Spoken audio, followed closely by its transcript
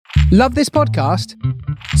Love this podcast?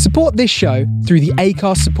 Support this show through the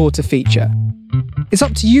Acast supporter feature. It's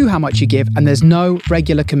up to you how much you give, and there's no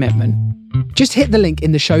regular commitment. Just hit the link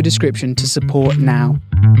in the show description to support now.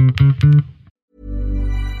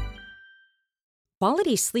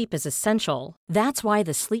 Quality sleep is essential. That's why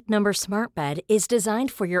the Sleep Number Smart Bed is designed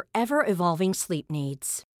for your ever-evolving sleep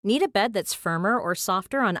needs. Need a bed that's firmer or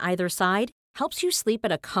softer on either side? Helps you sleep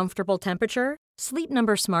at a comfortable temperature? Sleep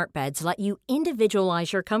Number Smart Beds let you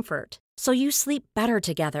individualize your comfort, so you sleep better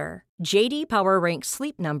together. J.D. Power ranks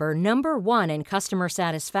Sleep Number number 1 in customer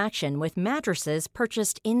satisfaction with mattresses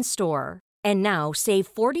purchased in-store. And now,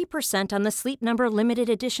 save 40% on the Sleep Number Limited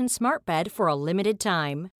Edition Smart Bed for a limited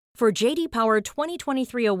time. For J.D. Power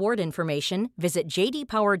 2023 award information, visit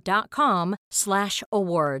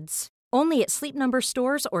jdpower.com/awards. Only at Sleep Number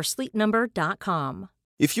stores or sleepnumber.com.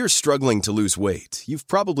 If you're struggling to lose weight, you've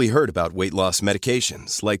probably heard about weight loss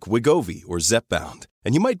medications like Wegovy or Zepbound,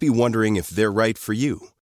 and you might be wondering if they're right for you.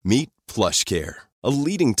 Meet PlushCare, a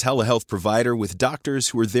leading telehealth provider with doctors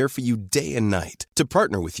who are there for you day and night to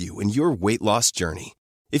partner with you in your weight loss journey.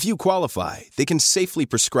 If you qualify, they can safely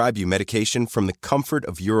prescribe you medication from the comfort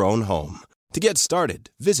of your own home. To get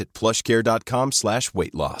started, visit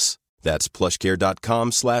plushcare.com/weightloss. That's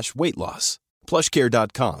plushcare.com/weightloss.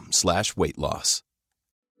 plushcare.com/weightloss.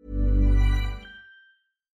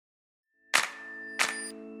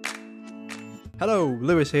 Hello,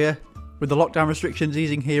 Lewis here. With the lockdown restrictions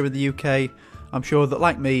easing here in the UK, I'm sure that,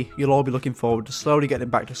 like me, you'll all be looking forward to slowly getting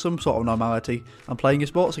back to some sort of normality and playing your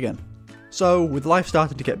sports again. So, with life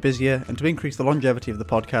starting to get busier and to increase the longevity of the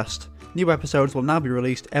podcast, new episodes will now be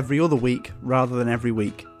released every other week rather than every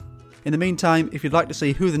week. In the meantime, if you'd like to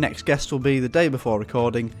see who the next guest will be the day before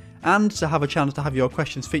recording, and to have a chance to have your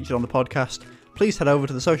questions featured on the podcast, please head over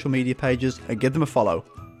to the social media pages and give them a follow.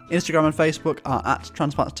 Instagram and Facebook are at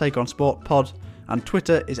Transplants Take On Sport Pod, and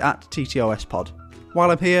Twitter is at TTOSPod. While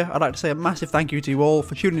I'm here, I'd like to say a massive thank you to you all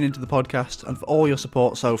for tuning into the podcast and for all your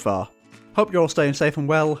support so far. Hope you're all staying safe and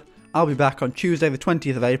well. I'll be back on Tuesday the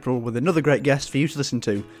 20th of April with another great guest for you to listen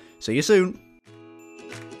to. See you soon!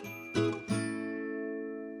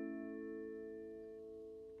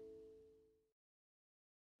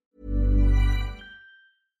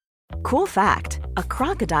 Cool fact, a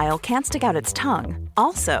crocodile can't stick out its tongue.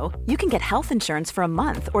 Also, you can get health insurance for a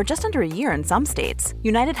month or just under a year in some states.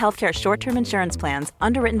 United Healthcare short-term insurance plans,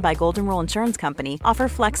 underwritten by Golden Rule Insurance Company, offer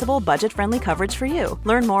flexible, budget-friendly coverage for you.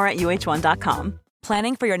 Learn more at uh1.com.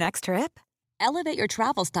 Planning for your next trip? Elevate your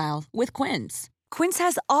travel style with Quince. Quince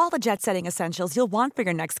has all the jet-setting essentials you'll want for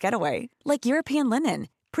your next getaway, like European linen,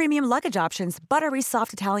 premium luggage options, buttery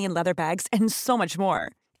soft Italian leather bags, and so much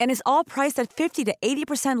more. And is all priced at 50 to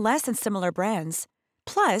 80% less than similar brands.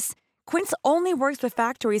 Plus, Quince only works with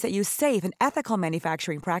factories that use safe and ethical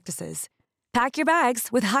manufacturing practices. Pack your bags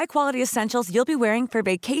with high-quality essentials you'll be wearing for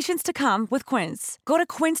vacations to come with Quince. Go to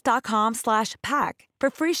quince.com/pack for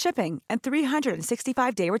free shipping and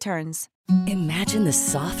 365-day returns. Imagine the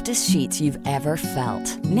softest sheets you've ever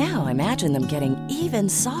felt. Now imagine them getting even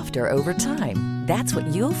softer over time. That's what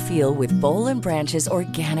you'll feel with Boll & Branch's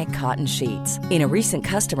organic cotton sheets. In a recent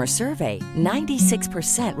customer survey,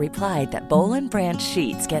 96% replied that Boll & Branch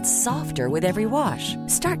sheets get softer with every wash.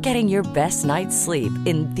 Start getting your best night's sleep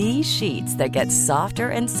in these sheets that get softer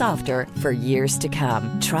and softer for years to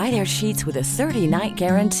come. Try their sheets with a 30-night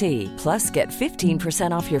guarantee. Plus, get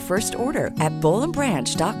 15% off your first order at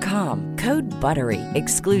bollandbranch.com. Code BUTTERY.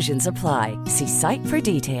 Exclusions apply. See site for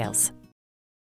details.